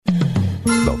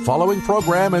following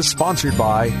program is sponsored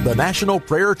by the National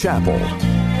Prayer Chapel.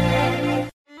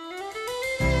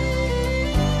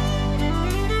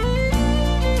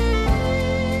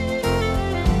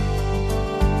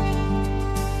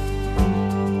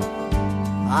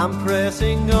 I'm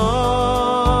pressing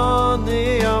on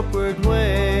the upward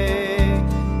way,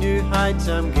 new heights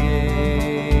I'm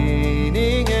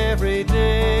gaining every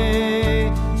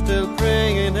day, still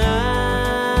praying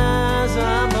as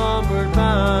I'm onward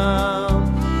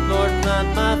bound, Lord,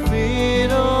 plant my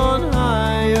feet on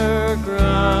higher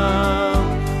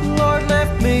ground, Lord,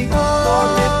 lift me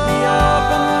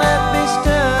up and let me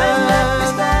stand,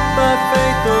 by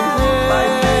faith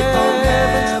on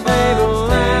heaven's table.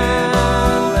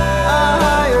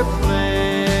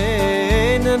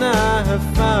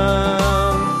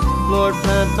 Lord,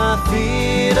 plant my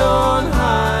feet on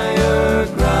higher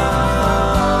ground.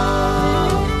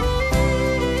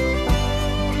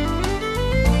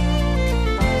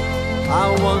 I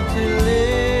want to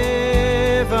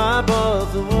live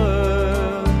above the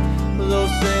world, though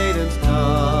Satan's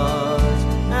taunts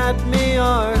at me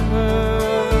are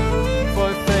heard,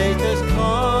 for faith has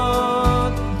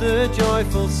caught the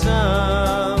joyful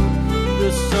sound,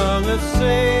 the song of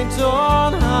saints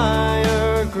on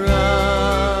higher ground.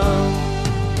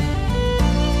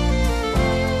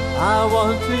 I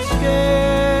want to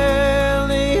scale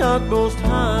the utmost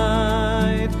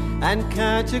height and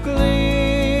catch a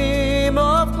gleam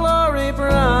of glory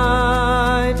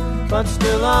bright, but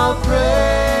still I'll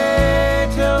pray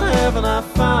till heaven I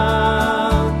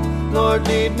found. Lord,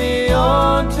 lead me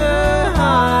on to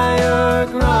higher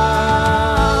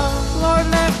ground. Lord,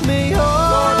 lift me up.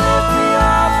 Lord, lift me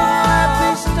up and let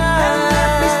me stand.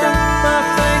 By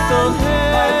faith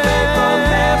on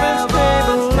heaven's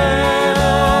table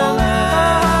land, a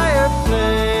higher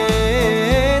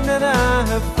plane that I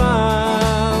have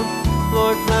found.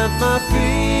 Lord, plant my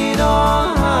feet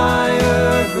on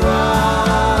higher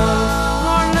ground.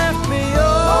 Lord, lift me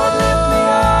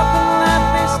up and let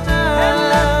me stand.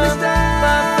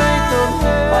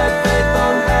 By faith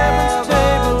on heaven's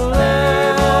table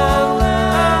land,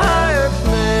 a higher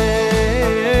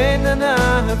plane than I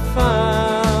have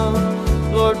found.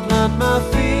 Lord, plant my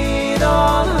feet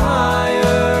on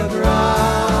higher ground.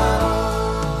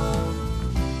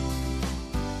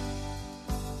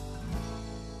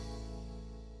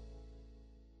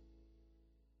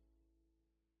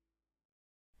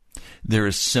 There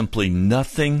is simply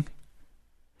nothing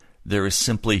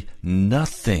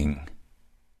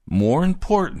more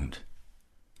important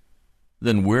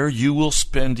than where you will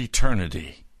spend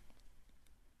eternity.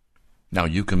 Now,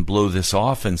 you can blow this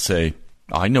off and say,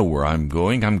 I know where I'm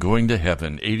going. I'm going to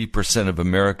heaven. 80% of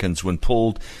Americans, when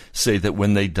polled, say that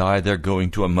when they die, they're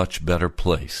going to a much better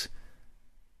place.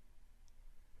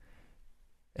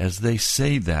 As they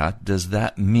say that, does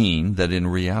that mean that in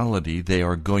reality they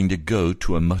are going to go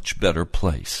to a much better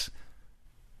place?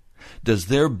 Does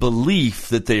their belief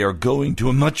that they are going to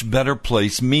a much better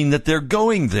place mean that they're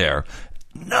going there?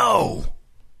 No.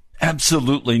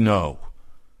 Absolutely no.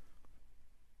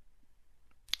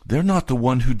 They're not the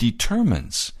one who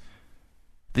determines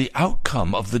the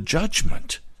outcome of the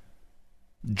judgment.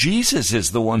 Jesus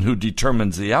is the one who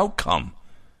determines the outcome.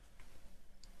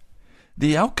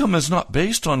 The outcome is not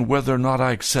based on whether or not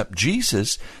I accept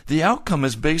Jesus. The outcome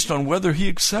is based on whether he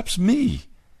accepts me.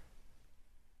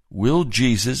 Will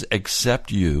Jesus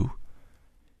accept you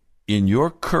in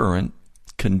your current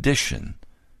condition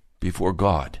before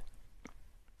God?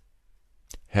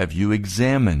 Have you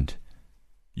examined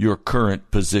your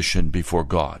current position before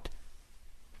God?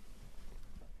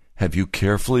 Have you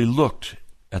carefully looked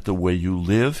at the way you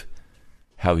live,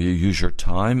 how you use your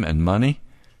time and money?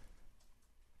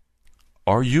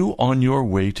 Are you on your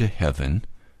way to heaven,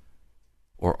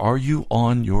 or are you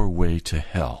on your way to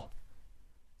hell?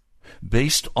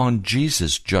 Based on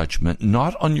Jesus' judgment,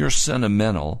 not on your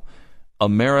sentimental,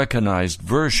 Americanized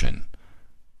version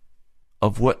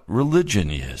of what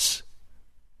religion is.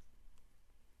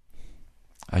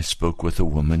 I spoke with a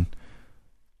woman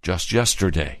just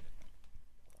yesterday.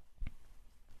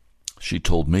 She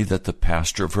told me that the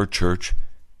pastor of her church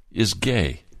is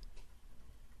gay,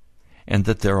 and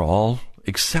that they're all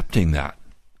accepting that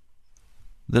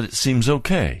it seems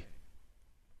okay.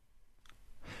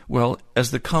 Well, as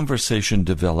the conversation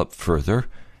developed further,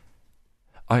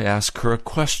 I asked her a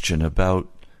question about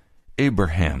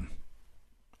Abraham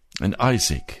and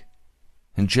Isaac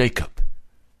and Jacob.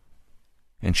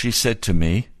 And she said to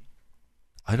me,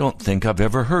 I don't think I've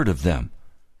ever heard of them.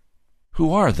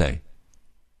 Who are they?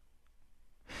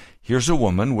 Here's a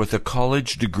woman with a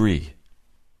college degree.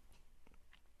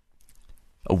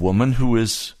 A woman who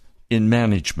is in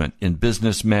management, in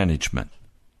business management.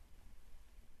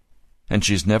 And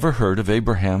she's never heard of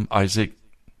Abraham, Isaac,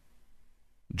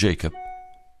 Jacob.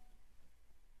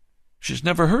 She's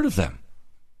never heard of them.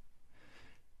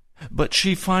 But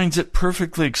she finds it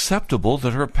perfectly acceptable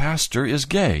that her pastor is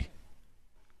gay.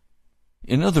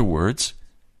 In other words,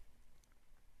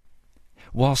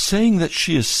 while saying that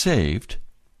she is saved,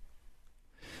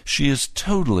 she is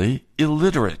totally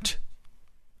illiterate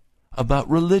about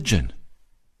religion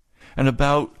and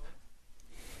about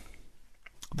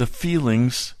the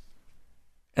feelings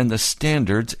and the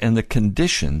standards and the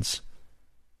conditions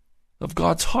of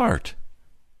God's heart.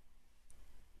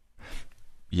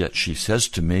 Yet she says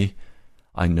to me,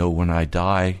 I know when I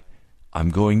die, I'm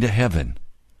going to heaven.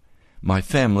 My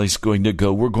family's going to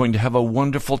go. We're going to have a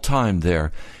wonderful time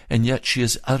there. And yet she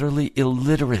is utterly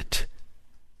illiterate.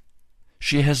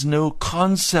 She has no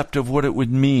concept of what it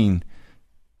would mean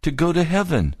to go to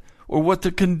heaven or what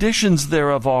the conditions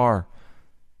thereof are.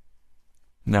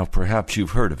 Now, perhaps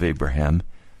you've heard of Abraham.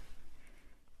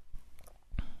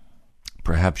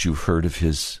 Perhaps you've heard of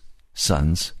his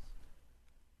sons.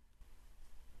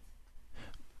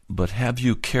 But have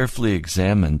you carefully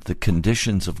examined the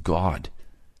conditions of God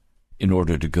in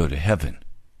order to go to heaven?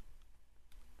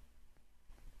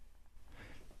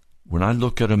 When I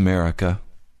look at America,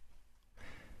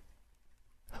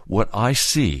 what I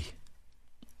see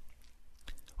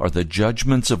are the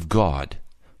judgments of God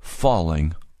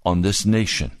falling on this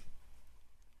nation.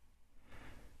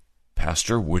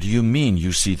 Pastor, what do you mean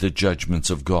you see the judgments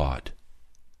of God?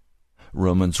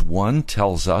 Romans 1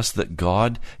 tells us that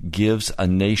God gives a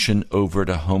nation over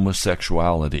to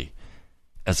homosexuality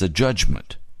as a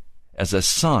judgment, as a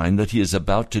sign that he is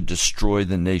about to destroy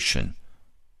the nation.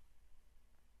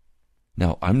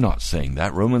 Now, I'm not saying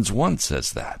that. Romans 1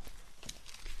 says that.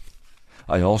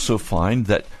 I also find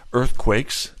that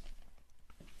earthquakes,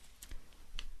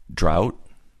 drought,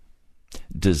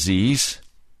 disease,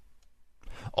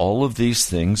 all of these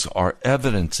things are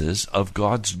evidences of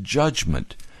God's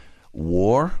judgment.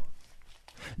 War,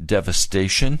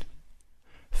 devastation,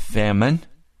 famine,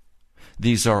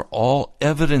 these are all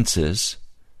evidences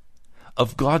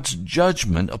of God's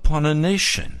judgment upon a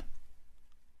nation.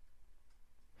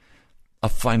 A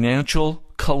financial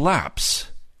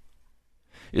collapse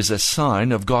is a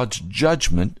sign of God's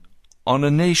judgment on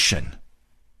a nation.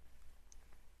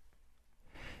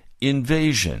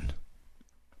 Invasion,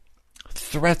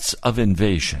 threats of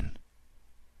invasion,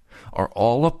 are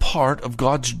all a part of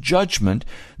God's judgment.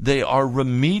 They are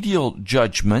remedial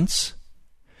judgments.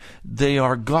 They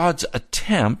are God's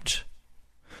attempt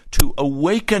to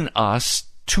awaken us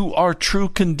to our true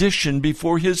condition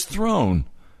before his throne.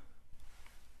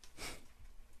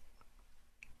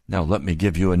 Now let me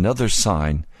give you another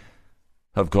sign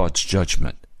of God's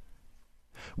judgment,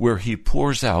 where he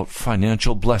pours out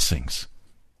financial blessings.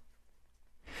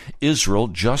 Israel,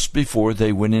 just before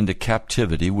they went into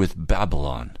captivity with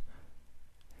Babylon,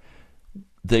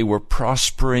 they were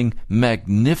prospering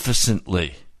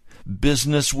magnificently.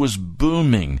 Business was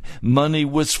booming. Money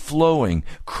was flowing.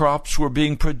 Crops were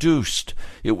being produced.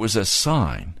 It was a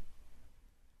sign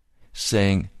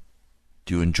saying,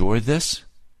 do you enjoy this?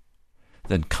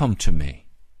 Then come to me,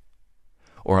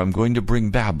 or I'm going to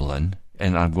bring Babylon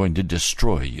and I'm going to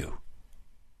destroy you.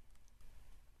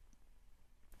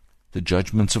 The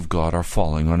judgments of God are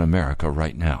falling on America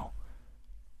right now.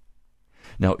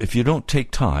 Now, if you don't take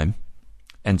time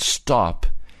and stop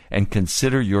and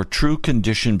consider your true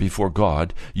condition before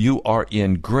God, you are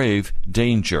in grave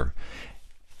danger.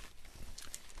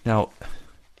 Now,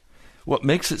 what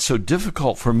makes it so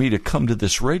difficult for me to come to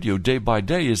this radio day by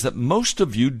day is that most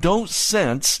of you don't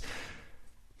sense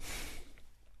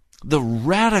the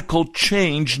radical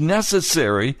change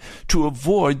necessary to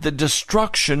avoid the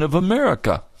destruction of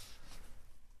America.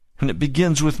 And it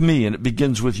begins with me, and it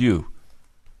begins with you.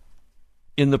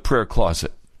 In the prayer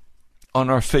closet,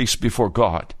 on our face before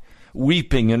God,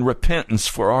 weeping in repentance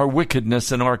for our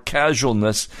wickedness and our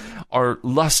casualness, our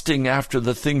lusting after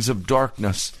the things of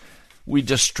darkness. We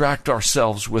distract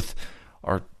ourselves with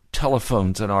our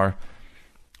telephones and our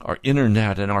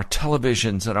internet and our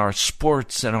televisions and our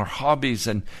sports and our hobbies,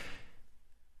 and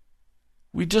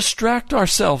we distract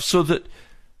ourselves so that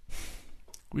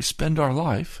we spend our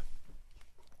life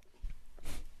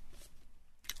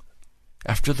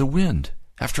after the wind,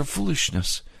 after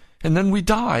foolishness. And then we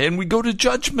die and we go to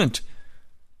judgment.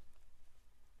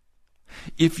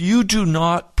 If you do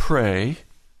not pray,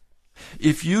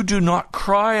 if you do not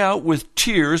cry out with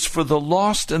tears for the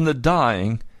lost and the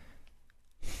dying,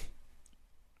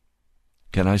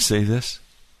 can I say this?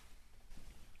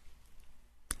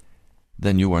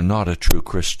 Then you are not a true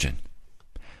Christian.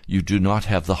 You do not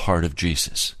have the heart of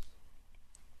Jesus.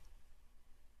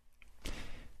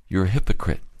 you're a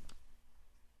hypocrite.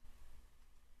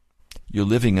 You're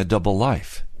living a double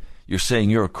life. You're saying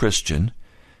you're a Christian,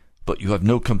 but you have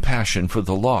no compassion for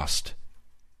the lost.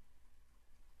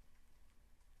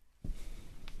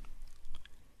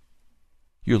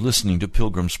 You're listening to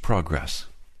Pilgrim's Progress.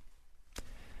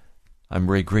 I'm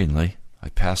Ray Greenley. I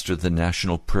pastor the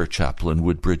National Prayer Chapel in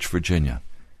Woodbridge, Virginia.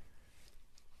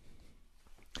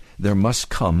 There must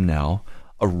come now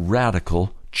a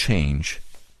radical change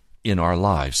in our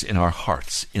lives, in our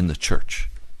hearts, in the church.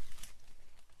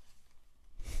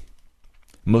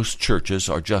 Most churches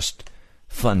are just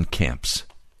fun camps,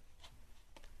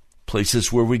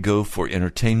 places where we go for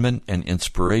entertainment and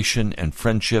inspiration and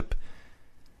friendship.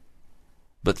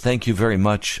 But thank you very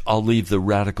much. I'll leave the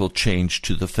radical change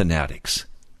to the fanatics.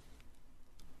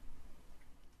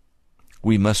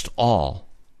 We must all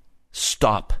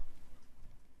stop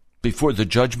before the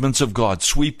judgments of God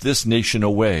sweep this nation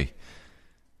away.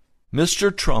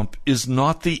 Mr. Trump is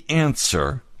not the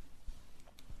answer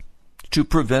to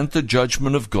prevent the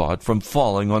judgment of God from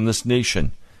falling on this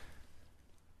nation.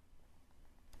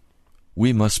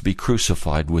 We must be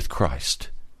crucified with Christ.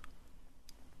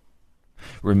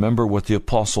 Remember what the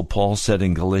Apostle Paul said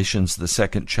in Galatians, the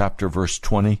 2nd chapter, verse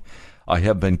 20, I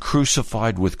have been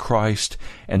crucified with Christ,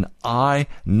 and I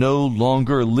no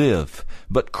longer live,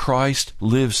 but Christ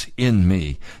lives in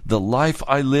me. The life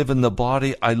I live in the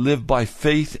body, I live by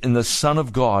faith in the Son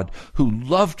of God, who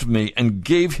loved me and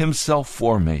gave himself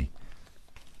for me.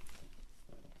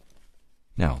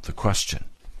 Now, the question,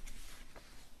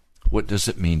 what does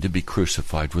it mean to be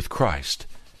crucified with Christ?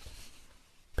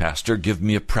 Pastor, give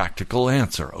me a practical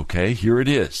answer. Okay, here it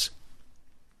is.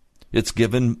 It's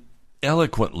given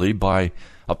eloquently by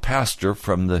a pastor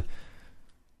from the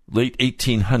late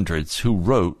 1800s who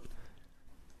wrote,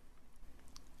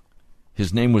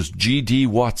 his name was G.D.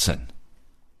 Watson.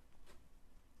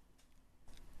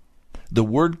 The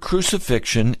word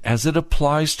crucifixion, as it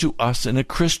applies to us in a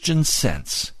Christian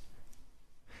sense,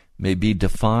 may be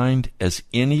defined as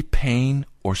any pain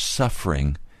or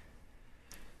suffering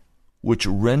which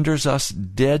renders us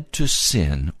dead to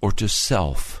sin or to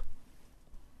self,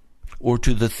 or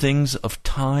to the things of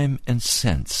time and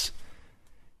sense.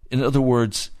 In other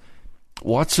words,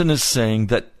 Watson is saying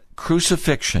that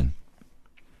crucifixion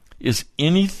is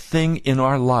anything in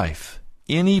our life,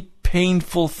 any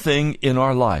painful thing in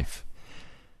our life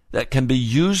that can be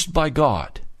used by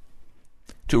God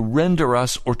to render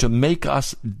us or to make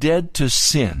us dead to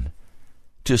sin,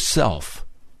 to self,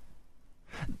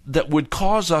 that would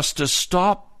cause us to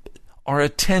stop our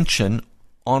attention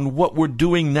on what we're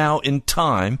doing now in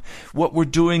time, what we're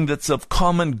doing that's of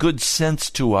common good sense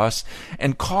to us,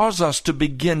 and cause us to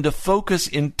begin to focus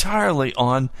entirely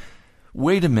on,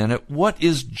 wait a minute, what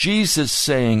is Jesus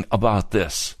saying about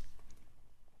this?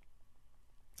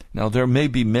 Now, there may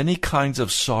be many kinds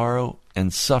of sorrow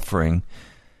and suffering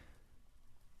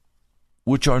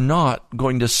which are not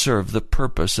going to serve the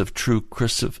purpose of true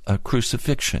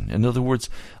crucifixion. In other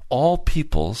words, all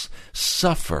peoples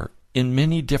suffer in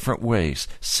many different ways: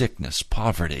 sickness,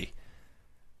 poverty,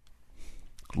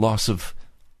 loss of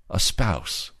a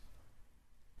spouse,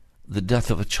 the death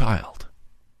of a child,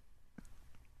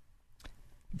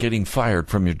 getting fired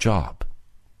from your job.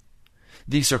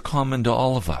 These are common to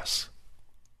all of us.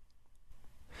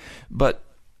 But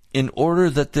in order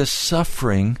that this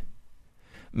suffering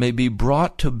may be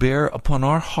brought to bear upon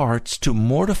our hearts to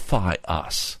mortify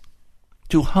us,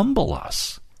 to humble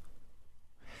us,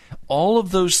 all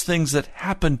of those things that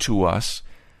happen to us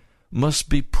must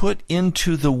be put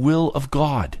into the will of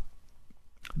God.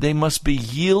 They must be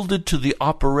yielded to the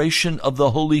operation of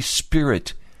the Holy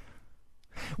Spirit.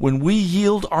 When we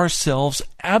yield ourselves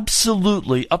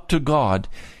absolutely up to God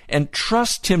and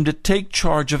trust Him to take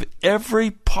charge of every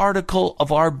particle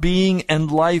of our being and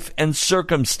life and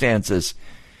circumstances,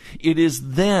 it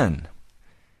is then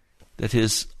that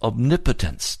His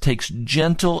omnipotence takes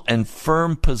gentle and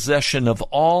firm possession of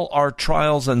all our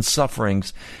trials and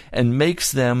sufferings and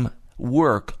makes them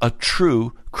work a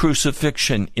true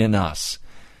crucifixion in us.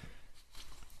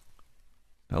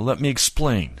 Now let me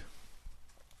explain.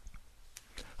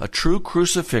 A true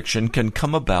crucifixion can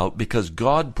come about because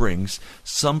God brings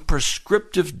some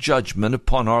prescriptive judgment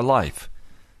upon our life.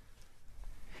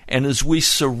 And as we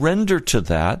surrender to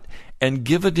that and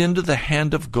give it into the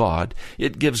hand of God,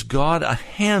 it gives God a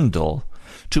handle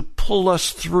to pull us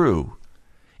through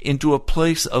into a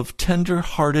place of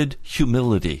tender-hearted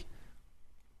humility.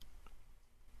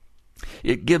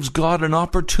 It gives God an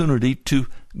opportunity to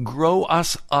grow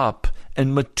us up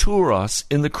and mature us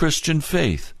in the Christian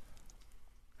faith.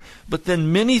 But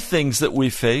then many things that we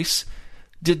face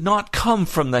did not come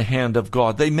from the hand of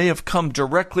God. They may have come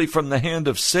directly from the hand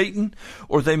of Satan,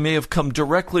 or they may have come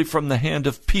directly from the hand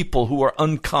of people who are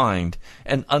unkind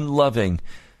and unloving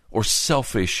or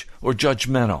selfish or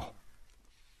judgmental.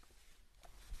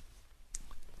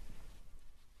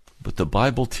 But the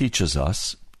Bible teaches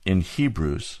us in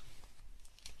Hebrews,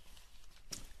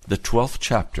 the 12th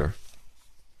chapter,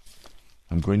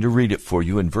 I'm going to read it for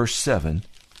you in verse 7,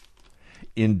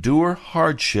 endure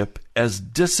hardship as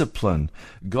discipline.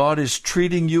 God is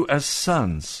treating you as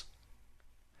sons.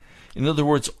 In other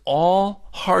words, all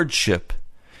hardship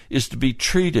is to be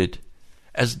treated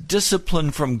as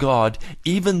discipline from God,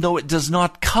 even though it does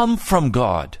not come from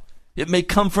God. It may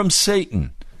come from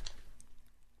Satan.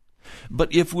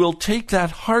 But if we'll take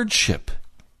that hardship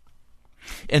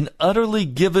and utterly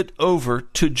give it over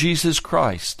to Jesus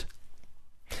Christ,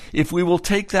 if we will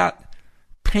take that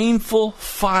painful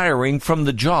firing from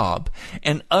the job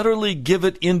and utterly give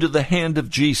it into the hand of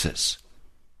Jesus,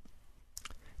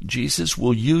 Jesus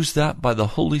will use that by the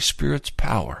Holy Spirit's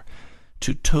power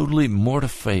to totally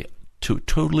mortify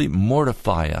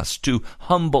us, to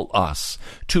humble us,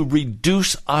 to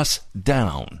reduce us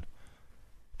down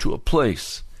to a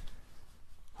place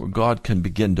where God can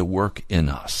begin to work in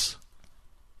us.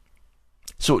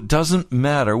 So it doesn't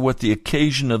matter what the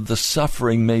occasion of the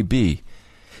suffering may be.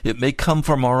 It may come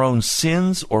from our own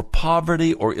sins or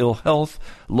poverty or ill health,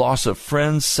 loss of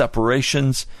friends,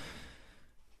 separations,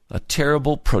 a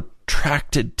terrible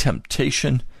protracted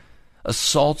temptation,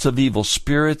 assaults of evil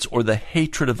spirits, or the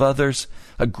hatred of others,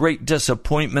 a great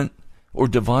disappointment, or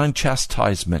divine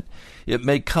chastisement. It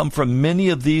may come from many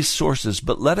of these sources,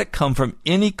 but let it come from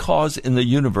any cause in the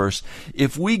universe.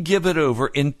 If we give it over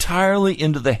entirely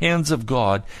into the hands of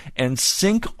God and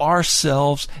sink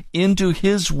ourselves into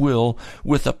His will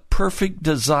with a perfect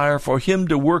desire for Him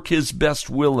to work His best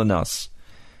will in us,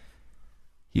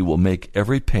 He will make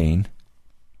every pain,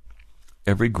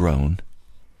 every groan,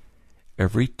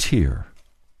 every tear,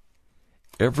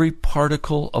 every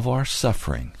particle of our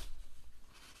suffering,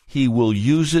 He will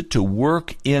use it to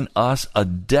work in us a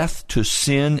death to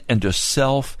sin and to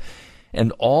self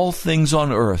and all things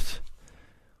on earth,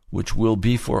 which will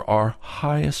be for our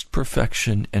highest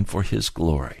perfection and for His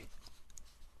glory.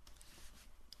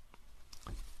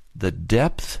 The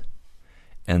depth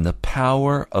and the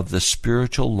power of the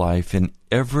spiritual life in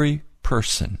every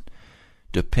person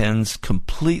depends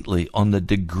completely on the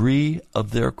degree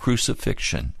of their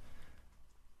crucifixion.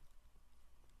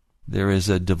 There is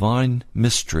a divine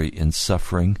mystery in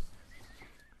suffering,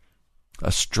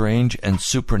 a strange and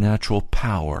supernatural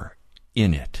power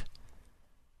in it.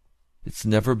 It's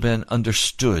never been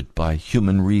understood by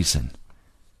human reason.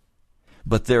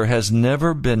 But there has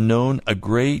never been known a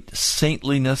great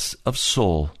saintliness of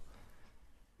soul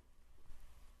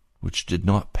which did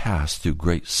not pass through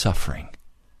great suffering.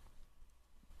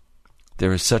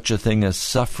 There is such a thing as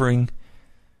suffering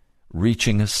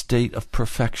reaching a state of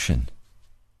perfection.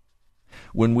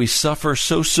 When we suffer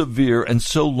so severe and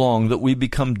so long that we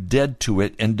become dead to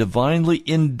it and divinely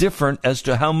indifferent as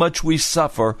to how much we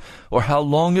suffer or how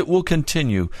long it will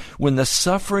continue, when the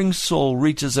suffering soul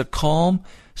reaches a calm,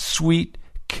 sweet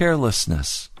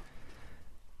carelessness,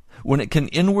 when it can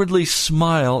inwardly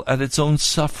smile at its own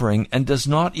suffering and does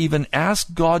not even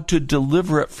ask God to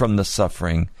deliver it from the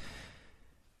suffering,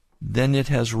 then it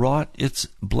has wrought its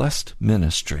blessed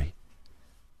ministry.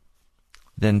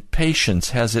 Then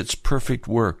patience has its perfect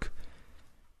work,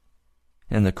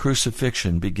 and the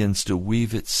crucifixion begins to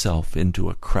weave itself into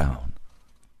a crown.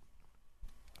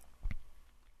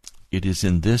 It is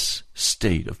in this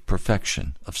state of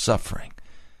perfection, of suffering,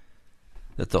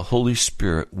 that the Holy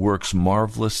Spirit works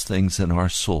marvelous things in our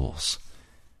souls.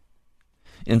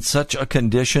 In such a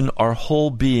condition, our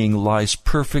whole being lies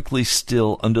perfectly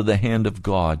still under the hand of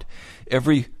God.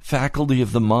 Every faculty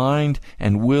of the mind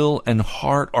and will and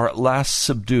heart are at last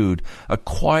subdued. A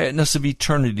quietness of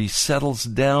eternity settles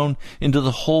down into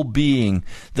the whole being.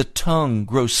 The tongue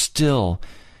grows still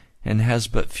and has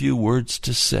but few words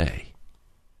to say.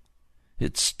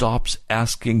 It stops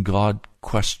asking God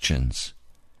questions.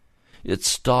 It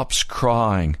stops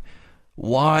crying,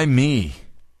 "Why me?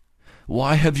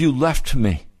 Why have you left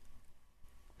me?"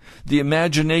 The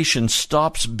imagination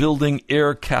stops building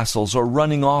air castles or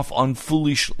running off on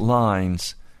foolish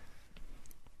lines.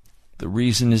 The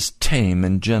reason is tame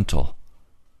and gentle.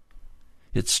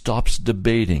 It stops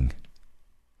debating.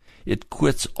 It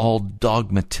quits all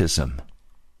dogmatism.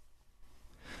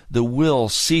 The will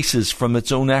ceases from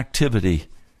its own activity.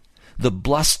 The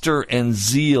bluster and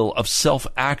zeal of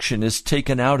self-action is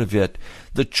taken out of it.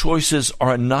 The choices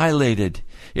are annihilated.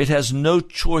 It has no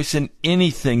choice in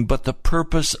anything but the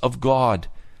purpose of God.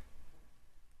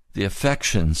 The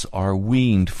affections are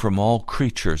weaned from all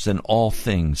creatures and all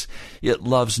things. It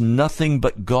loves nothing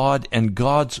but God and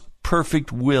God's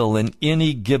perfect will in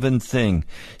any given thing.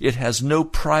 It has no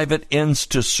private ends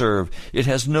to serve. It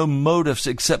has no motives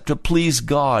except to please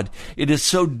God. It is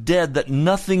so dead that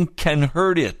nothing can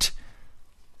hurt it.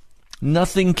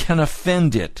 Nothing can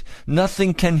offend it.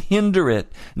 Nothing can hinder it.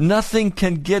 Nothing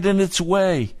can get in its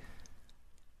way.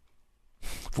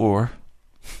 For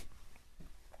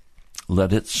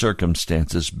let its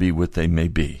circumstances be what they may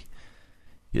be,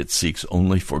 it seeks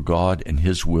only for God and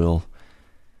His will,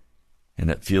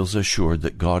 and it feels assured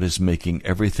that God is making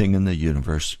everything in the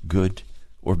universe, good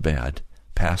or bad,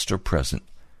 past or present,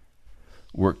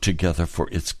 work together for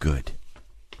its good.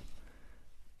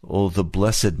 Oh, the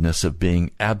blessedness of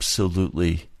being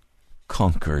absolutely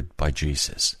conquered by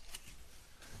Jesus,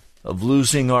 of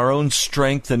losing our own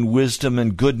strength and wisdom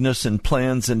and goodness and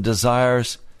plans and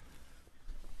desires,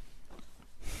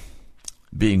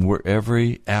 being where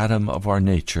every atom of our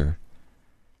nature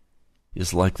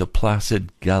is like the placid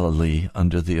Galilee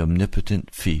under the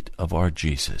omnipotent feet of our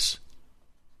Jesus.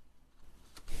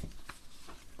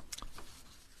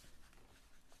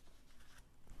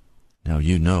 Now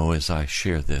you know, as I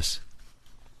share this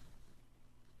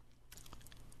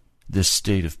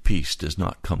state of peace does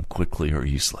not come quickly or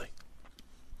easily.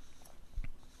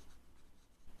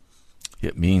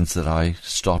 It means that I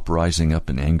stop rising up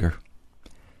in anger.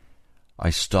 I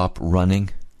stop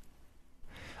running.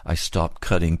 I stop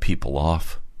cutting people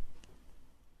off.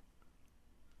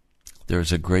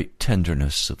 There's a great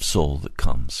tenderness of soul that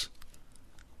comes.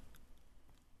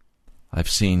 I've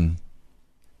seen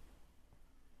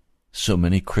so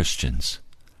many Christians.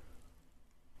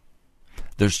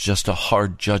 There's just a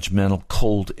hard, judgmental,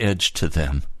 cold edge to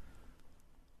them.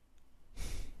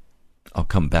 I'll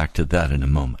come back to that in a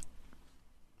moment.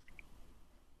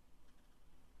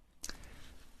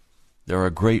 There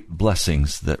are great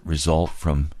blessings that result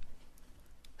from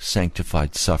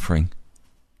sanctified suffering.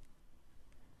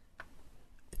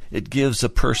 It gives a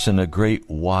person a great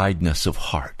wideness of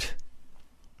heart.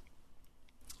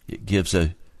 It gives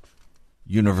a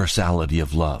universality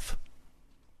of love.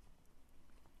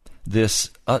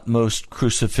 This utmost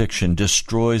crucifixion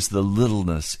destroys the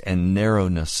littleness and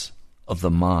narrowness of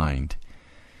the mind.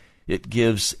 It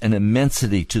gives an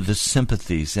immensity to the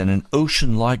sympathies and an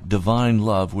ocean-like divine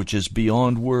love which is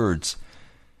beyond words.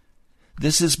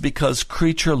 This is because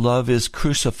creature love is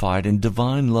crucified and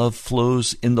divine love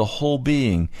flows in the whole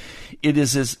being. It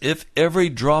is as if every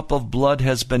drop of blood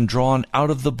has been drawn out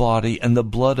of the body and the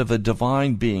blood of a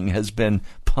divine being has been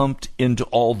pumped into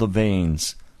all the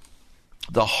veins.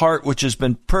 The heart which has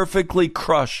been perfectly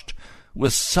crushed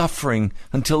with suffering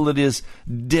until it is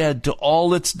dead to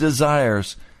all its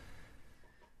desires,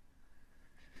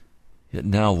 it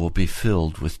now will be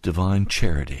filled with divine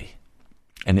charity,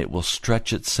 and it will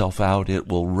stretch itself out. It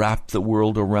will wrap the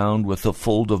world around with a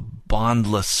fold of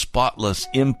bondless, spotless,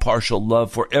 impartial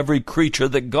love for every creature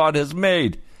that God has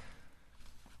made.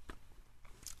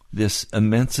 This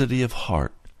immensity of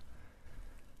heart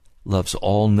loves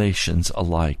all nations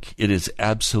alike. It is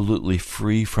absolutely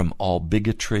free from all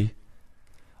bigotry,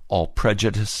 all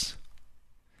prejudice,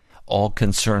 all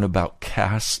concern about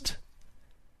caste,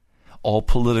 all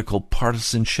political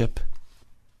partisanship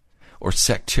or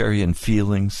sectarian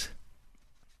feelings.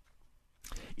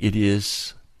 It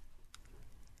is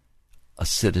a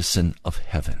citizen of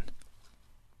heaven.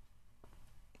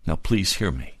 Now please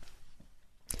hear me.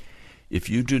 If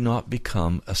you do not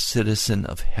become a citizen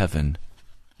of heaven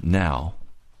now,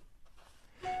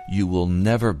 you will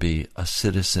never be a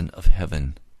citizen of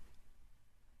heaven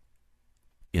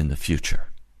in the future.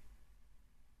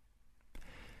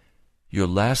 Your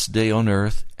last day on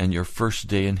earth and your first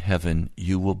day in heaven,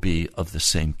 you will be of the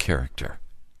same character.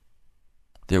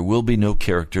 There will be no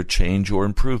character change or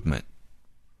improvement.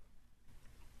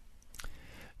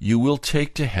 You will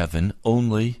take to heaven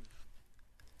only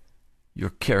your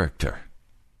character.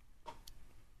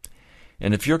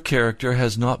 And if your character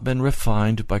has not been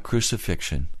refined by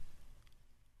crucifixion,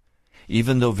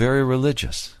 even though very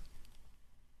religious,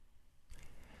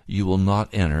 you will not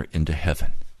enter into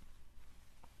heaven.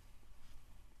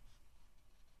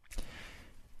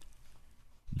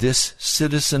 This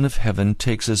citizen of heaven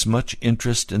takes as much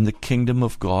interest in the kingdom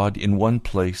of God in one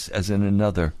place as in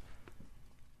another.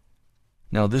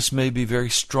 Now, this may be very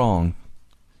strong.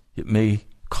 It may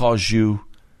cause you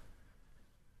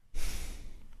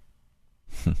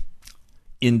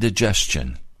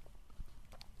indigestion.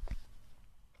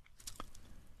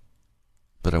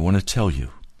 But I want to tell you,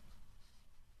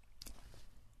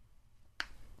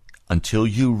 until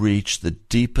you reach the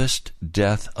deepest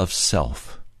death of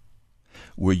self,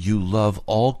 where you love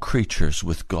all creatures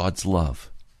with God's love,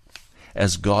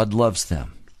 as God loves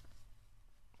them.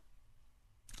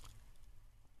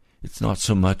 It's not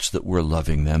so much that we're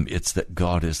loving them, it's that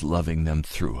God is loving them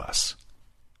through us.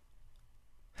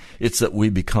 It's that we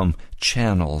become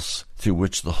channels through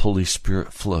which the Holy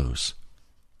Spirit flows.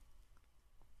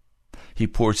 He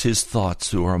pours His thoughts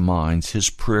through our minds, His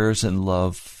prayers and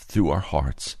love through our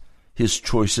hearts, His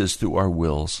choices through our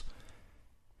wills.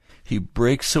 He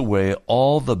breaks away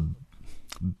all the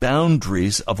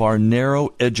boundaries of our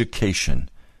narrow education,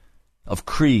 of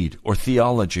creed or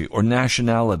theology or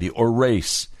nationality or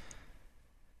race,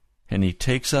 and He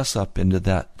takes us up into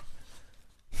that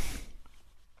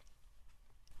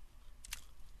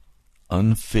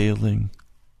unfailing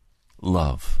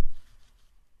love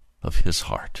of His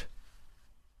heart.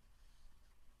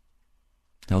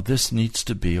 Now, this needs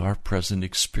to be our present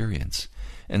experience,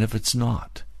 and if it's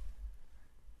not,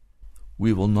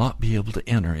 we will not be able to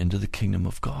enter into the kingdom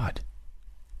of God.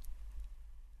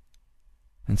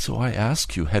 And so I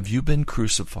ask you, have you been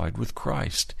crucified with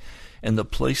Christ? And the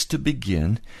place to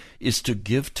begin is to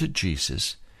give to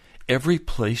Jesus every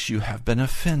place you have been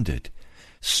offended.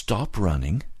 Stop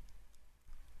running.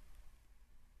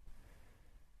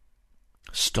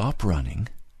 Stop running.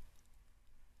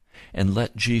 And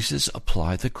let Jesus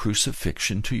apply the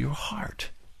crucifixion to your heart.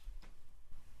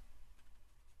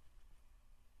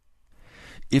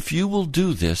 If you will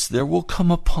do this, there will come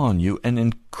upon you an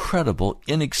incredible,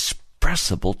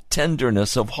 inexpressible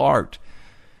tenderness of heart.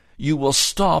 You will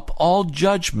stop all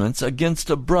judgments against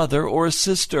a brother or a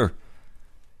sister.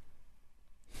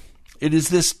 It is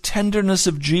this tenderness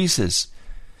of Jesus,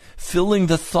 filling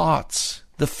the thoughts,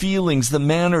 the feelings, the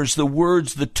manners, the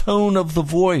words, the tone of the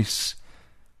voice.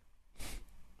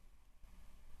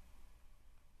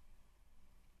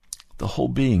 The whole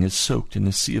being is soaked in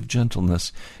a sea of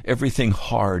gentleness. Everything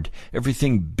hard,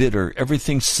 everything bitter,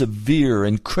 everything severe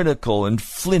and critical and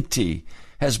flinty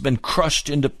has been crushed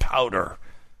into powder.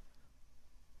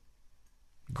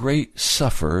 Great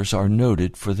sufferers are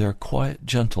noted for their quiet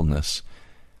gentleness.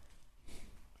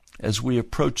 As we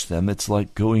approach them, it's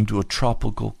like going to a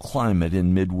tropical climate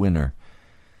in midwinter.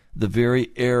 The very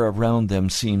air around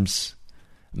them seems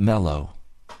mellow.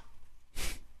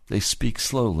 They speak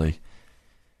slowly.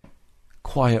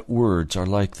 Quiet words are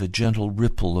like the gentle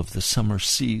ripple of the summer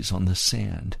seas on the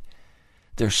sand.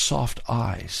 Their soft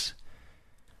eyes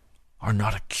are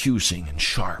not accusing and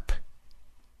sharp.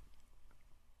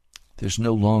 There's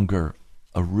no longer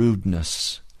a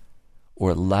rudeness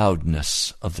or a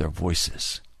loudness of their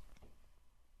voices.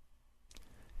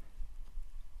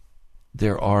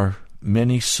 There are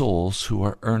many souls who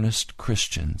are earnest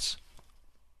Christians,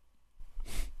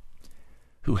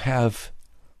 who have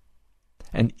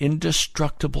an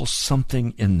indestructible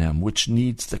something in them which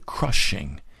needs the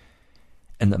crushing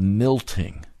and the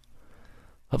melting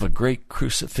of a great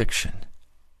crucifixion.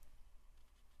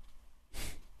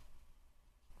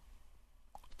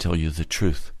 Tell you the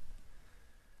truth,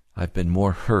 I've been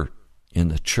more hurt in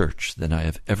the church than I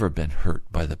have ever been hurt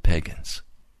by the pagans.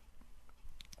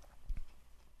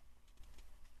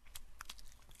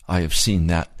 I have seen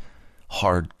that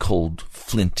hard, cold,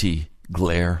 flinty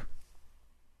glare,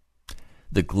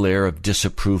 the glare of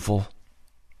disapproval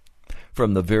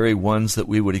from the very ones that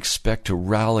we would expect to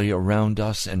rally around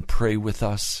us and pray with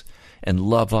us and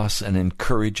love us and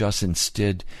encourage us.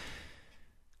 Instead,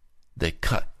 they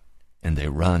cut and they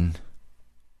run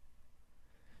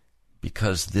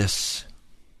because this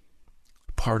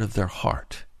part of their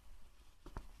heart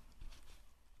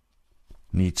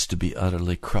needs to be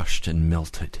utterly crushed and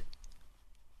melted.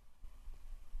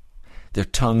 Their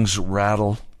tongues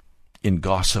rattle in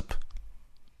gossip.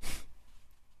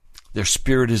 Their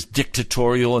spirit is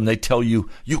dictatorial and they tell you,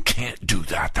 you can't do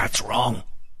that, that's wrong.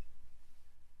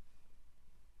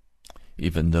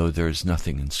 Even though there is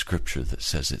nothing in Scripture that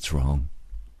says it's wrong.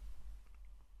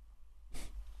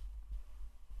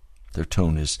 Their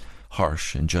tone is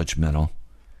harsh and judgmental.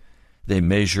 They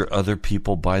measure other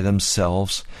people by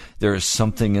themselves. There is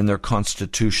something in their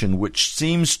constitution which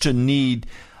seems to need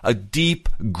a deep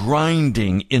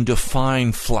grinding into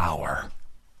fine flour.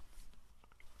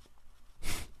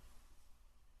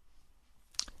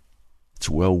 It's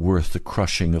well worth the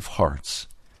crushing of hearts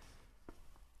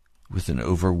with an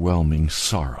overwhelming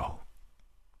sorrow.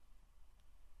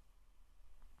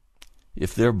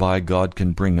 If thereby God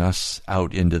can bring us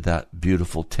out into that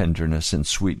beautiful tenderness and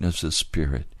sweetness of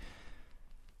spirit,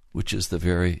 which is the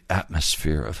very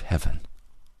atmosphere of heaven.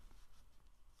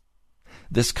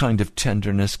 This kind of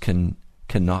tenderness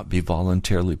cannot be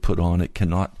voluntarily put on. It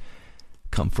cannot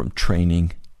come from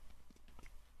training.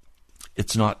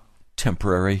 It's not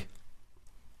temporary.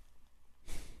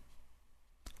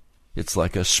 It's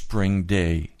like a spring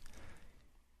day.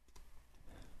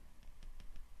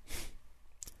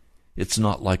 It's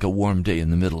not like a warm day in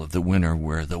the middle of the winter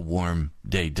where the warm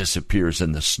day disappears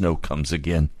and the snow comes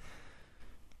again.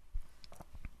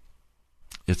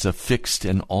 It's a fixed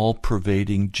and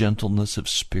all-pervading gentleness of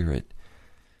spirit,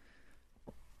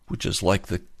 which is like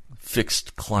the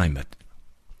fixed climate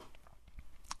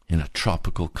in a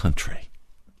tropical country.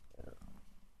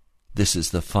 This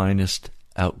is the finest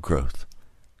outgrowth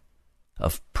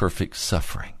of perfect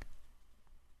suffering.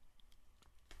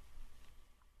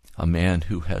 A man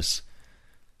who has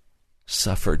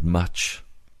suffered much.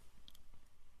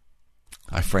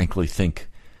 I frankly think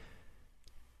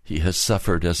he has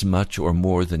suffered as much or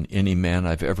more than any man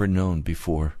I've ever known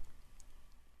before.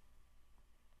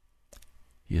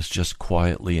 He has just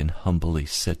quietly and humbly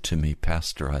said to me,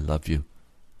 "Pastor, I love you.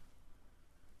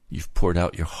 You've poured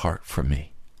out your heart for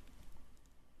me.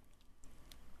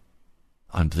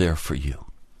 I'm there for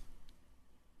you.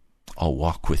 I'll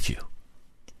walk with you."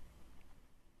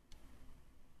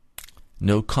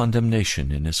 No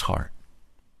condemnation in his heart.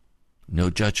 No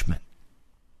judgment.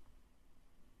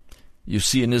 You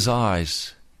see in his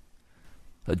eyes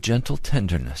a gentle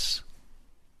tenderness.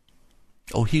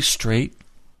 Oh, he's straight.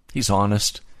 He's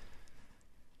honest.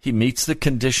 He meets the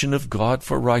condition of God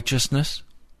for righteousness.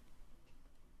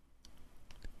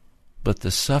 But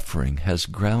the suffering has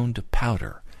ground to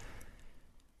powder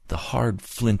the hard,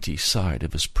 flinty side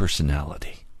of his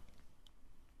personality.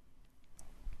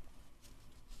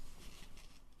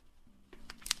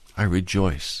 I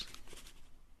rejoice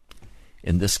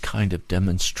in this kind of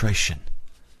demonstration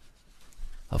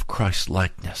of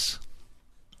Christ-likeness.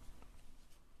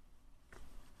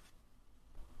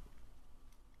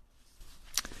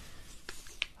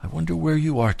 I wonder where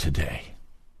you are today.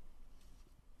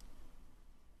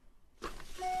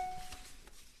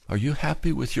 Are you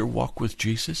happy with your walk with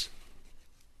Jesus?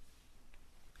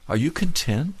 Are you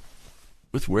content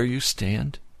with where you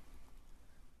stand?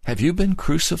 Have you been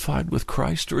crucified with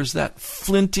Christ, or is that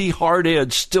flinty hard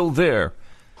edge still there?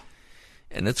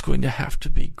 And it's going to have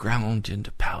to be ground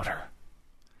into powder.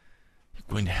 You're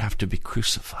going to have to be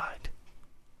crucified.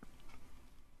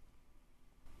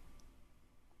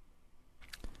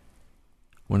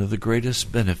 One of the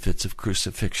greatest benefits of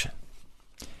crucifixion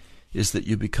is that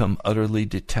you become utterly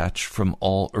detached from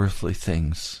all earthly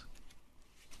things.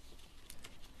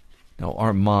 Now,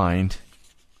 our mind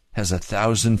has a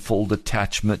 1,000-fold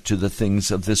attachment to the things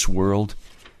of this world.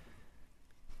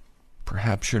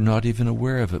 Perhaps you're not even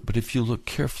aware of it, but if you look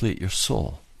carefully at your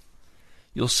soul,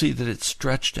 you'll see that it's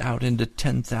stretched out into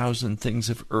 10,000 things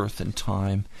of earth and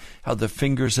time, how the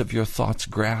fingers of your thoughts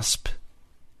grasp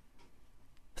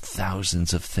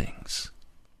thousands of things.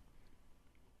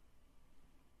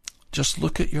 Just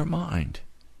look at your mind.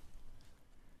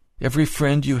 Every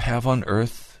friend you have on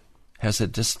earth has a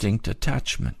distinct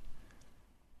attachment.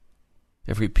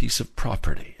 Every piece of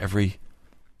property,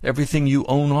 everything you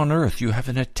own on earth, you have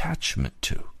an attachment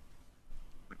to.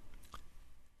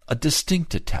 A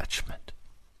distinct attachment.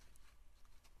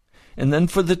 And then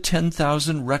for the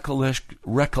 10,000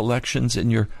 recollections in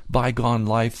your bygone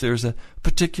life, there's a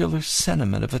particular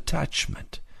sentiment of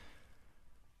attachment.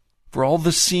 For all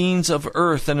the scenes of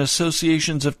earth and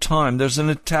associations of time, there's an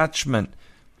attachment.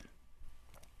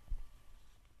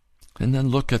 And then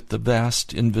look at the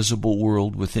vast, invisible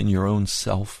world within your own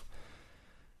self,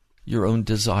 your own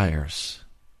desires,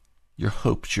 your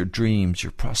hopes, your dreams,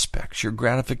 your prospects, your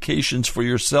gratifications for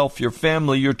yourself, your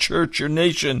family, your church, your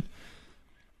nation.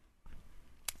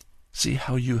 See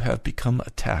how you have become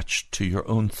attached to your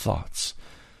own thoughts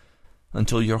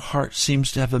until your heart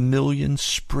seems to have 1,000,000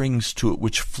 springs to it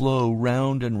which flow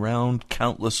round and round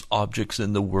countless objects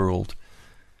in the world.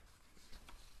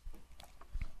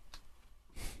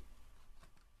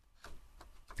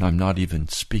 I'm not even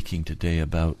speaking today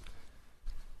about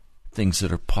things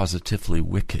that are positively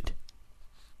wicked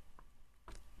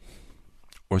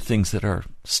or things that are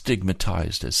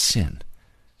stigmatized as sin,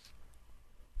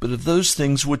 but of those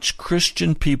things which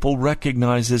Christian people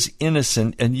recognize as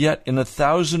innocent, and yet in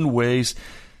 1,000 ways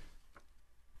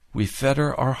we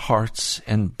fetter our hearts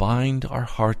and bind our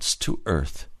hearts to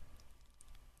earth.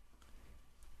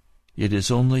 It is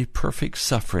only perfect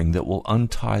suffering that will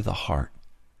untie the heart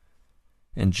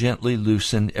and gently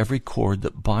loosen every cord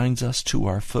that binds us to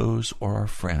our foes or our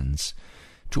friends,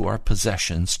 to our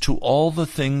possessions, to all the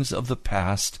things of the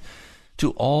past,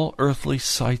 to all earthly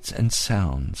sights and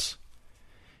sounds,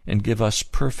 and give us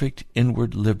perfect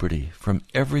inward liberty from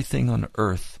everything on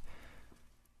earth,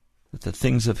 that the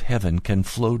things of heaven can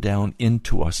flow down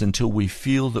into us until we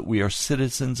feel that we are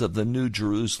citizens of the New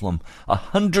Jerusalem,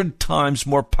 100 times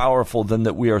more powerful than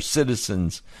that we are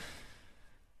citizens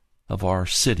of our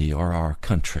city or our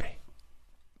country.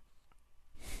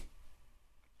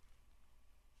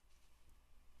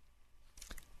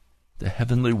 The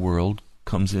heavenly world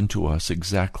comes into us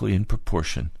exactly in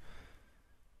proportion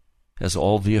as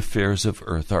all the affairs of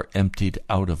earth are emptied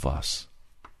out of us.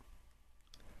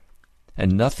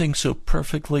 And nothing so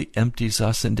perfectly empties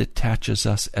us and detaches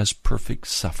us as perfect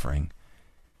suffering.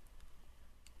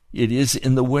 It is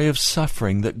in the way of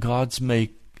suffering that God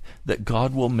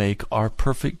will make our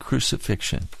perfect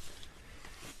crucifixion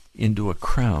into a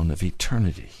crown of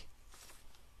eternity.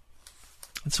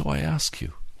 And so I ask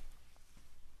you,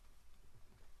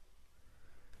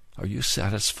 are you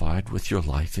satisfied with your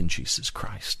life in Jesus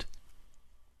Christ?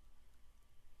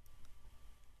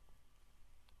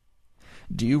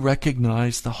 Do you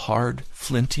recognize the hard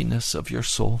flintiness of your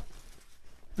soul?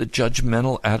 The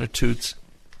judgmental attitudes?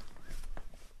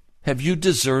 Have you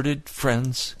deserted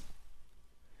friends?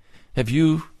 Have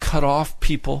you cut off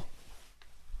people?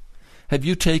 Have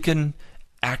you taken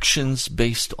actions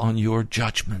based on your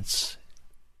judgments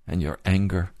and your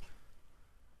anger?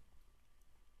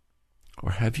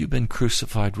 Or have you been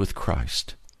crucified with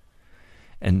Christ,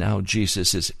 and now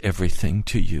Jesus is everything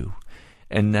to you,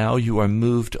 and now you are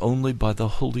moved only by the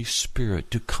Holy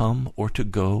Spirit to come or to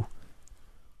go?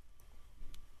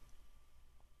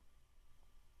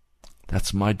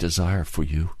 That's my desire for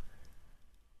you,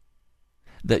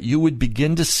 that you would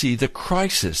begin to see the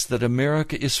crisis that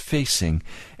America is facing,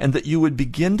 and that you would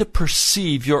begin to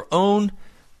perceive your own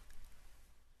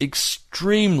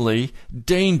extremely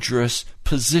dangerous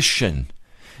position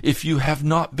if you have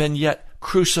not been yet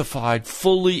crucified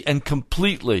fully and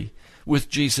completely with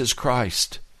Jesus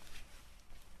Christ.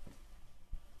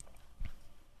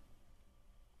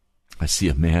 I see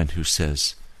a man who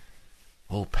says,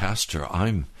 "Oh, Pastor,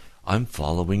 I'm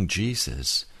following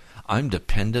Jesus. I'm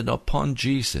dependent upon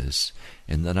Jesus."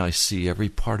 And then I see every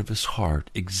part of his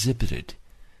heart exhibited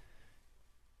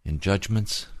in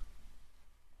judgments,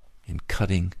 in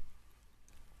cutting,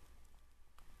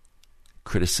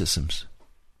 criticisms.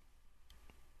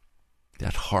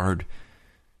 That hard,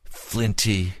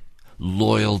 flinty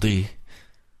loyalty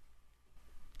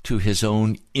to his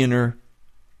own inner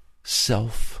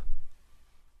self.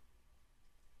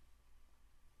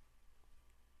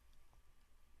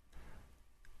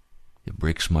 It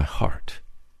breaks my heart.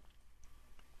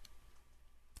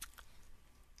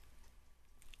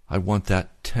 I want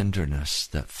that tenderness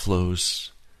that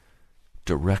flows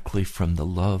directly from the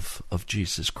love of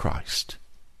Jesus Christ,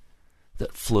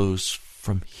 that flows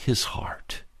from his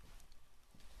heart.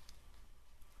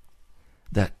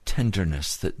 That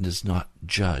tenderness that does not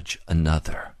judge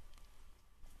another.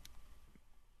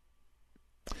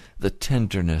 The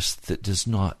tenderness that does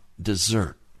not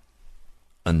desert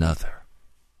another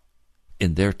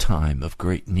in their time of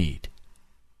great need.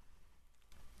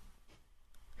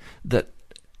 That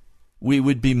we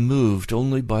would be moved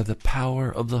only by the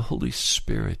power of the Holy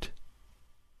Spirit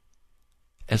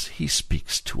as he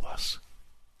speaks to us.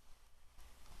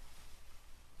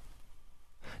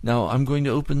 Now, I'm going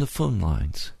to open the phone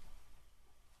lines.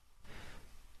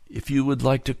 If you would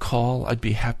like to call, I'd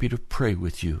be happy to pray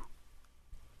with you.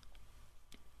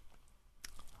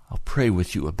 I'll pray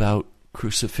with you about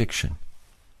crucifixion,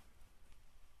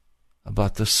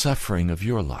 about the suffering of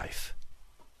your life,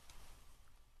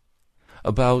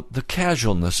 about the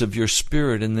casualness of your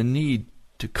spirit and the need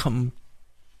to come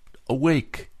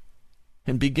awake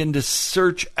and begin to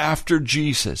search after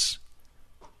Jesus.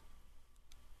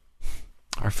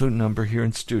 Our phone number here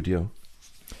in studio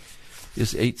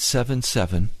is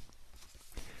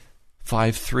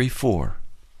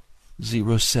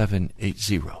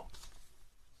 877-534-0780.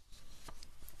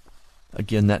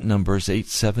 Again, that number is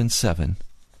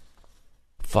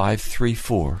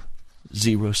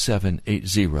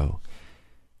 877-534-0780.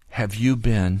 Have you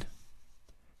been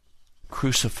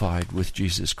crucified with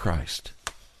Jesus Christ?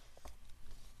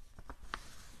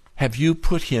 Have you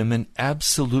put him in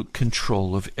absolute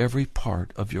control of every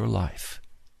part of your life?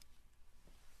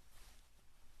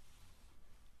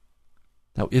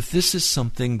 Now, if this is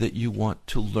something that you want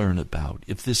to learn about,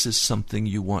 if this is something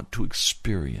you want to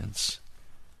experience,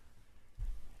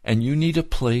 and you need a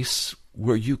place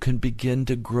where you can begin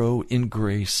to grow in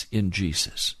grace in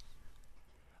Jesus,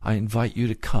 I invite you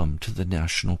to come to the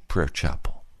National Prayer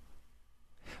Chapel.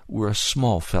 We're a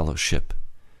small fellowship,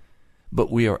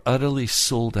 but we are utterly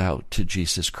sold out to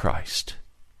Jesus Christ.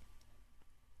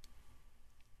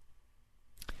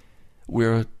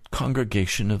 We're a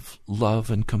congregation of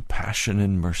love and compassion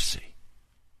and mercy.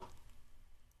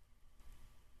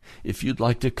 If you'd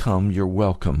like to come, you're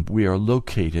welcome. We are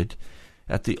located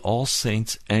at the All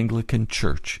Saints Anglican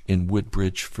Church in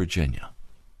Woodbridge, Virginia.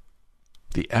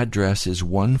 The address is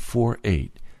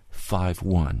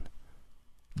 14851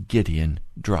 Gideon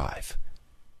Drive.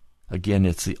 Again,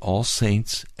 it's the All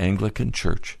Saints Anglican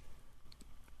Church,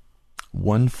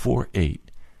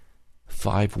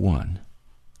 14851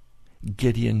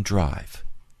 Gideon Drive,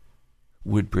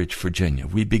 Woodbridge, Virginia.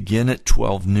 We begin at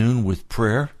 12 noon with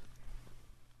prayer.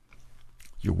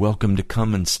 You're welcome to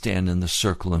come and stand in the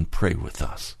circle and pray with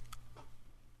us.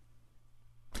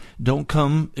 Don't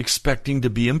come expecting to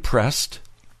be impressed.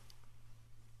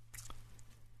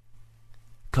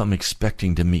 Come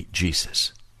expecting to meet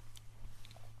Jesus.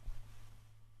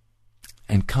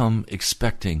 And come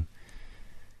expecting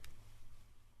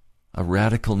a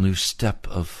radical new step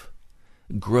of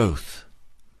growth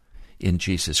in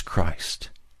Jesus Christ.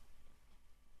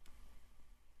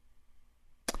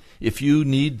 If you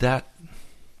need that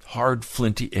hard,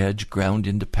 flinty edge ground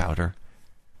into powder,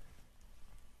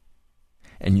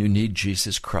 and you need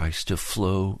Jesus Christ to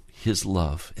flow His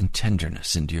love and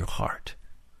tenderness into your heart,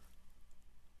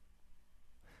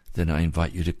 then I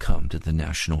invite you to come to the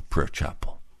National Prayer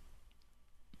Chapel.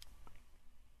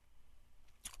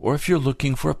 Or if you're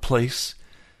looking for a place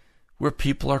where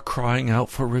people are crying out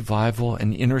for revival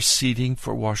and interceding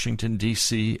for Washington,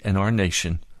 D.C. and our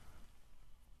nation,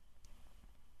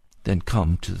 then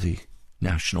come to the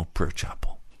National Prayer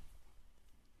Chapel.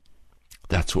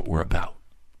 That's what we're about.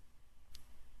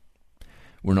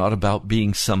 We're not about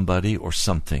being somebody or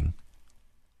something.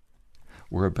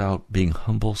 We're about being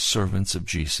humble servants of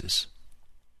Jesus,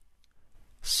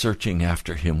 searching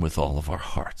after Him with all of our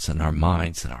hearts and our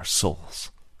minds and our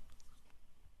souls.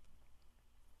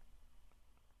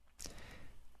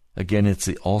 Again, it's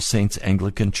the All Saints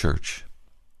Anglican Church,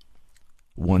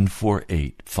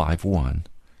 14851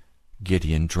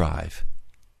 Gideon Drive,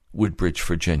 Woodbridge,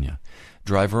 Virginia.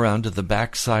 Drive around to the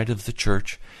back side of the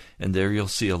church, and there you'll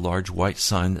see a large white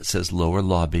sign that says Lower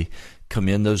Lobby. Come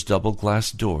in those double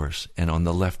glass doors, and on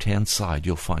the left-hand side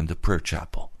you'll find the prayer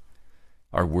chapel,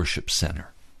 our worship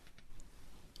center.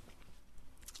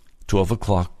 12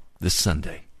 o'clock this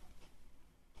Sunday.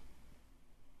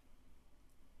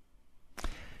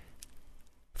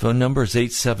 Phone number is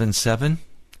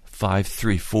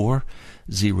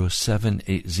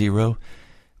 877-534-0780.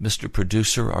 Mr.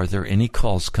 Producer, are there any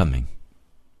calls coming?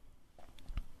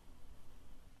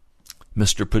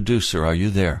 Mr. Producer, are you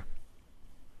there?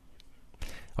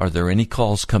 Are there any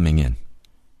calls coming in?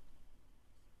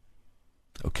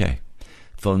 Okay.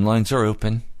 Phone lines are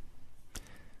open.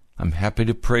 I'm happy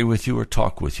to pray with you or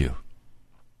talk with you.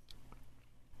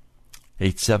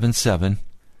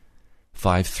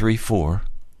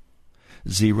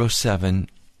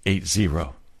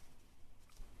 877-534-0780.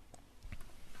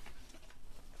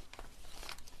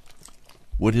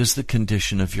 What is the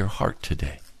condition of your heart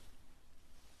today?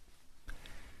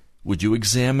 Would you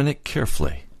examine it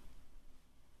carefully?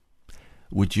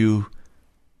 Would you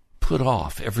put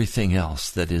off everything else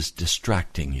that is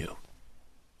distracting you?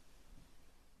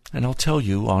 And I'll tell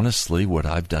you honestly what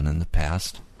I've done in the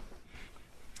past.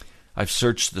 I've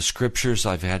searched the Scriptures,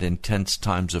 I've had intense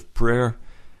times of prayer,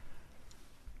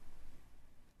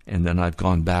 and then I've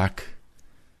gone back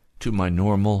to my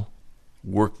normal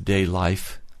workday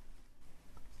life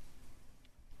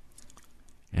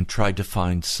and tried to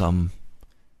find some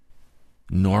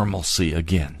normalcy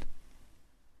again.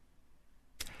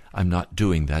 I'm not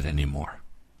doing that anymore.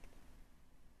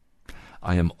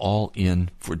 I am all in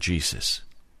for Jesus.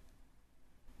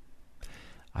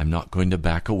 I'm not going to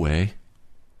back away.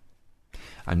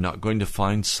 I'm not going to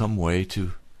find some way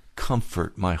to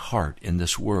comfort my heart in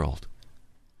this world.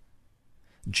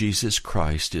 Jesus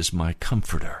Christ is my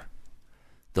comforter.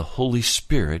 The Holy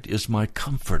Spirit is my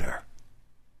comforter.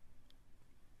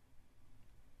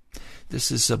 This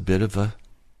is a bit of a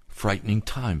frightening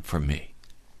time for me.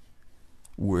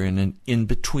 We're in an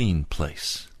in-between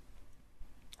place.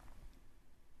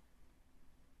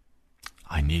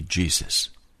 I need Jesus.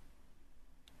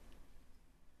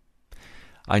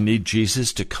 I need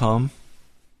Jesus to come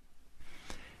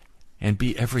and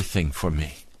be everything for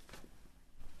me.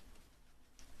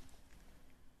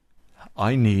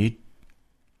 I need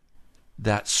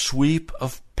that sweep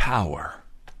of power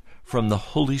from the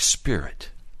Holy Spirit.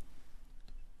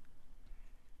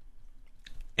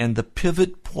 And the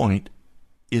pivot point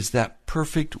is that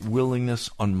perfect willingness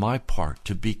on my part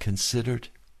to be considered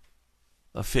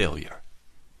a failure,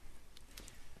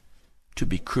 to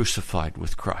be crucified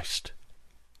with Christ.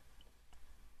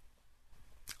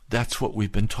 That's what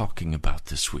we've been talking about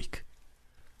this week.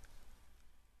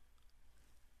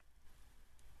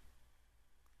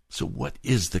 So what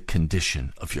is the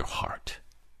condition of your heart?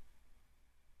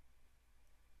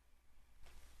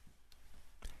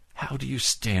 How do you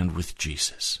stand with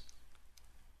Jesus?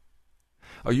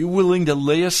 Are you willing to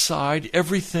lay aside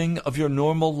everything of your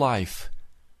normal life?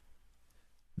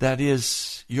 That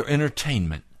is, your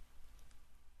entertainment,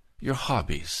 your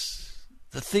hobbies,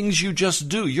 the things you just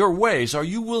do, your ways. Are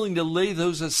you willing to lay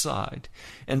those aside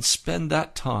and spend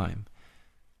that time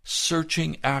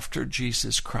searching after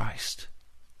Jesus Christ?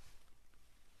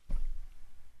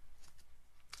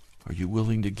 Are you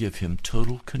willing to give him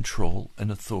total control and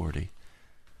authority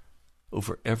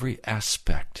over every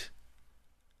aspect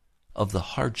of the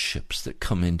hardships that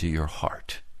come into your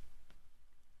heart?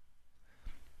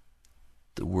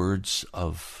 The words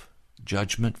of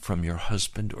judgment from your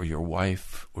husband or your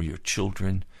wife or your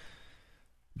children,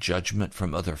 judgment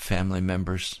from other family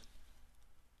members,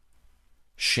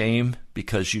 shame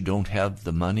because you don't have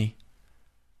the money,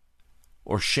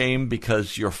 or shame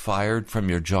because you're fired from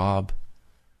your job,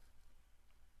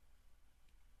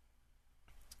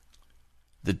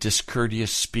 the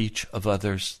discourteous speech of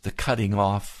others, the cutting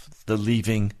off, the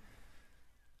leaving.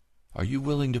 Are you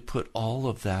willing to put all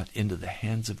of that into the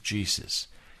hands of Jesus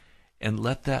and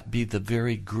let that be the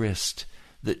very grist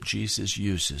that Jesus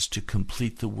uses to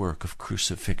complete the work of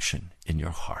crucifixion in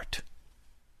your heart?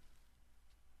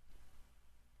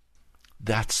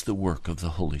 That's the work of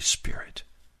the Holy Spirit.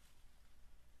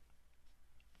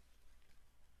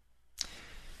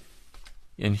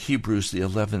 In Hebrews, the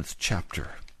 11th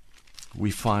chapter,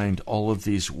 we find all of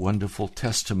these wonderful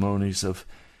testimonies of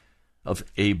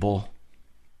Abel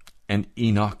and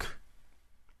Enoch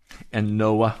and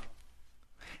Noah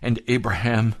and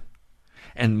Abraham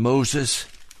and Moses.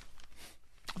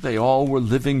 They all were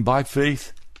living by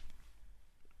faith.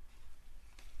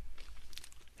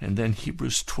 And then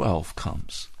Hebrews 12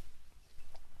 comes.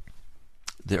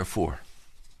 Therefore,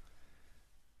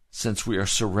 since we are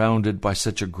surrounded by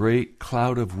such a great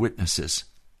cloud of witnesses,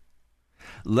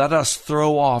 let us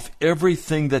throw off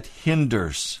everything that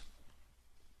hinders.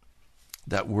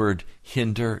 That word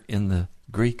hinder in the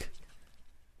Greek,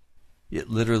 it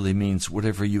literally means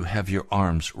whatever you have your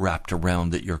arms wrapped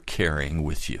around that you're carrying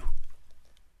with you.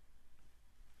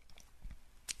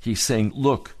 He's saying,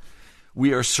 look,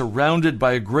 we are surrounded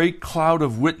by a great cloud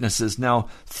of witnesses. Now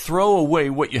throw away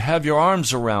what you have your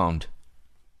arms around,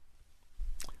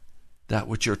 that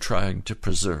which you're trying to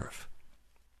preserve.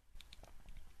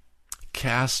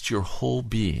 Cast your whole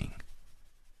being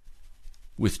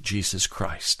with Jesus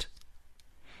Christ.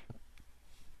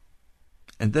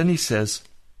 And then he says,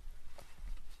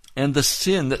 and the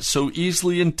sin that so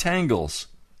easily entangles.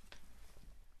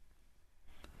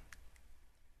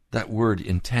 That word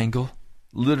entangle,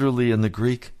 literally in the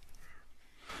Greek,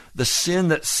 the sin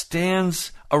that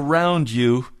stands around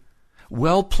you,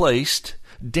 well placed,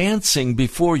 dancing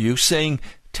before you, saying,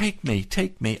 take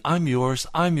me, I'm yours,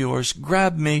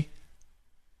 grab me.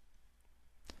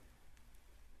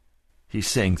 He's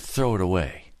saying, throw it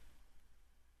away.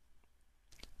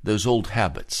 Those old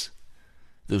habits,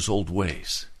 those old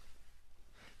ways,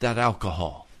 that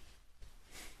alcohol,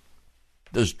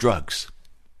 those drugs,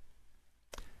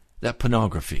 that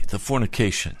pornography, the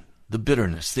fornication, the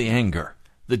bitterness, the anger,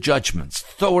 the judgments,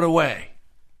 throw it away.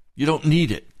 You don't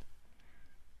need it.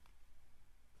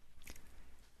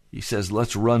 He says,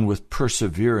 let's run with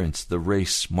perseverance the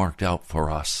race marked out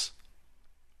for us.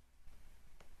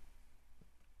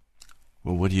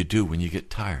 Well, what do you do when you get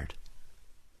tired?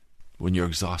 When you're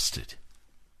exhausted?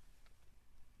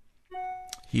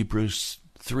 Hebrews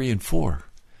 3 and 4.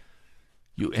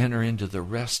 You enter into the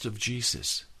rest of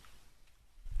Jesus.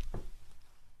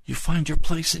 You find your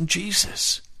place in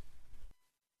Jesus.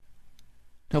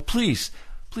 Now please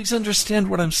understand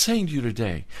what I'm saying to you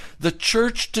today. The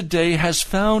church today has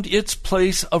found its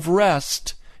place of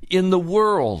rest in the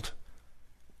world,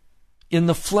 in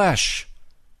the flesh.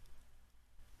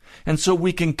 And so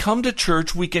we can come to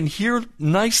church, we can hear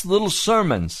nice little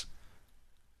sermons.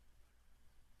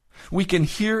 We can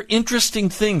hear interesting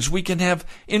things. We can have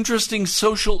interesting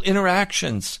social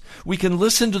interactions. We can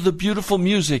listen to the beautiful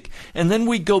music. And then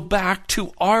we go back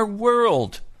to our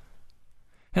world.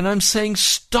 And I'm saying,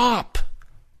 stop.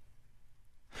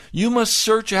 You must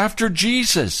search after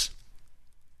Jesus.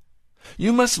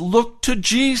 You must look to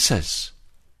Jesus.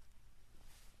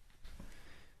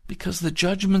 Because the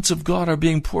judgments of God are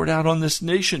being poured out on this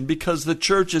nation because the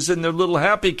church is in their little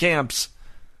happy camps.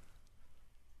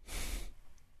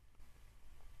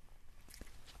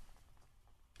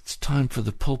 It's time for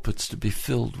the pulpits to be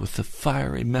filled with the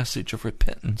fiery message of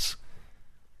repentance,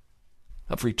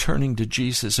 of returning to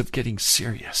Jesus, of getting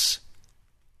serious.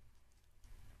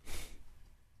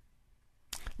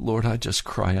 Lord, I just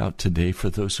cry out today for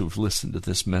those who've listened to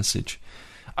this message.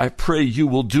 I pray you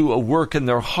will do a work in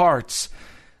their hearts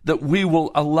that we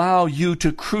will allow you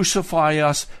to crucify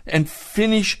us and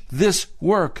finish this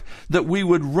work, that we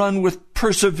would run with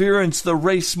perseverance the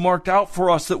race marked out for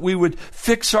us, that we would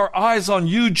fix our eyes on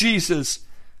you, Jesus,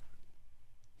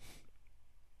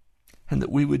 and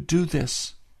that we would do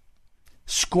this,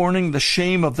 scorning the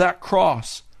shame of that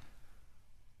cross,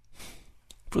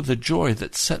 for the joy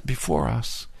that's set before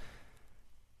us,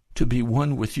 to be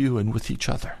one with you and with each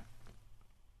other.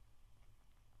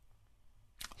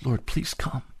 Lord, please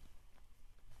come.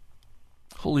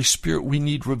 Holy Spirit, we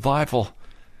need revival.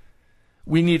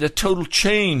 We need a total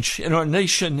change in our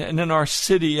nation and in our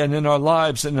city and in our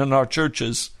lives and in our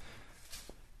churches.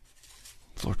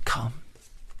 Lord, come.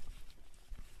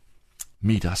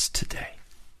 Meet us today.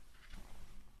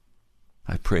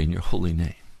 I pray in your holy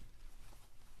name.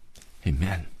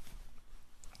 Amen.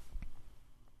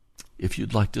 If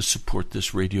you'd like to support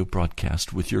this radio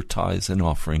broadcast with your tithes and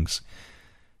offerings,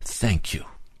 thank you.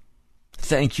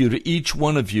 Thank you to each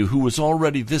one of you who was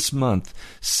already this month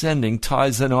sending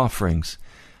tithes and offerings.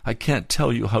 I can't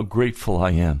tell you how grateful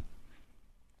I am.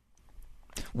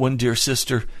 One dear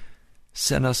sister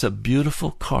sent us a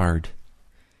beautiful card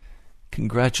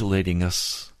congratulating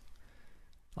us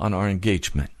on our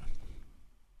engagement.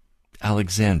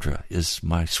 Alexandra is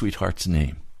my sweetheart's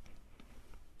name.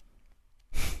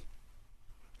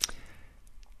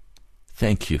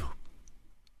 Thank you.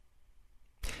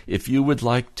 If you would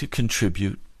like to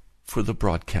contribute for the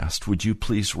broadcast, would you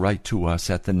please write to us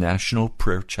at the National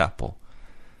Prayer Chapel,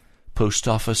 Post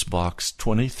Office Box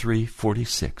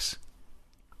 2346,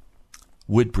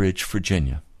 Woodbridge,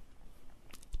 Virginia,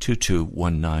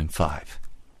 22195.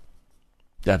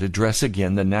 That address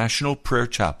again, the National Prayer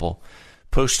Chapel,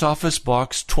 Post Office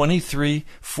Box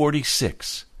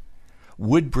 2346,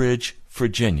 Woodbridge,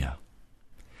 Virginia,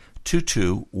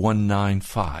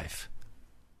 22195.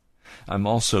 I'm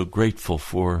also grateful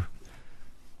for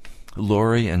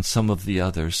Lori and some of the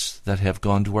others that have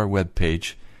gone to our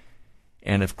webpage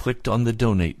and have clicked on the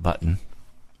donate button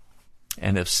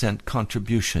and have sent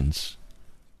contributions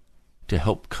to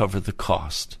help cover the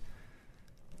cost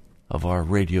of our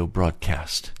radio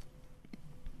broadcast.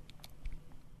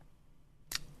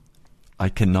 I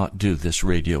cannot do this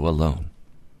radio alone.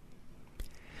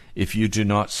 If you do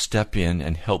not step in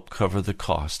and help cover the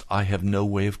cost, I have no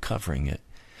way of covering it.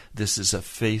 This is a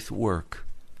faith work.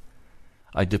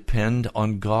 I depend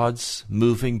on God's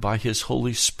moving by His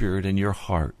Holy Spirit in your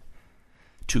heart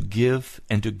to give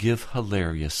and to give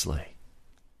hilariously.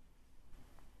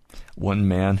 One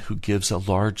man who gives a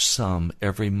large sum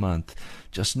every month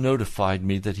just notified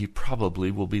me that he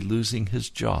probably will be losing his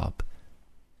job.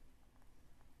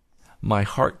 My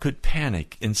heart could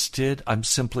panic. Instead, I'm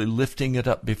simply lifting it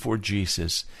up before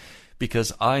Jesus,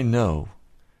 because I know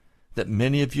that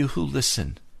many of you who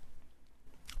listen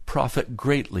profit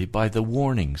greatly by the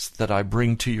warnings that I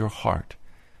bring to your heart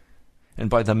and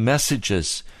by the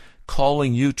messages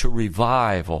calling you to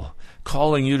revival,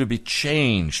 calling you to be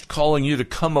changed, calling you to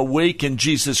come awake in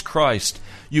Jesus Christ.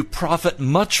 You profit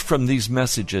much from these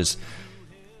messages.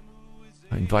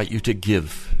 I invite you to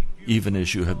give even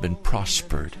as you have been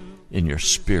prospered in your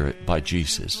spirit by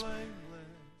Jesus.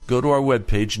 Go to our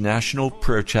webpage,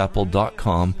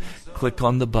 nationalprayerchapel.com, click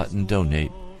on the button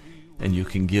Donate, and you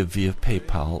can give via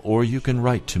PayPal, or you can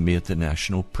write to me at the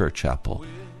National Prayer Chapel,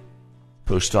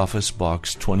 Post Office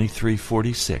Box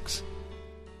 2346,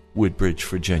 Woodbridge,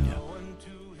 Virginia,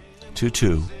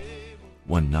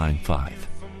 22195.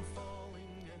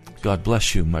 God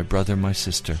bless you, my brother, my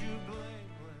sister.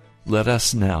 Let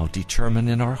us now determine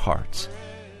in our hearts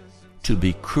to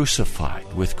be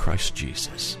crucified with Christ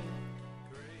Jesus.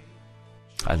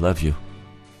 I love you.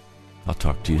 I'll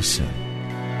talk to you soon.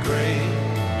 Great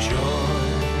joy.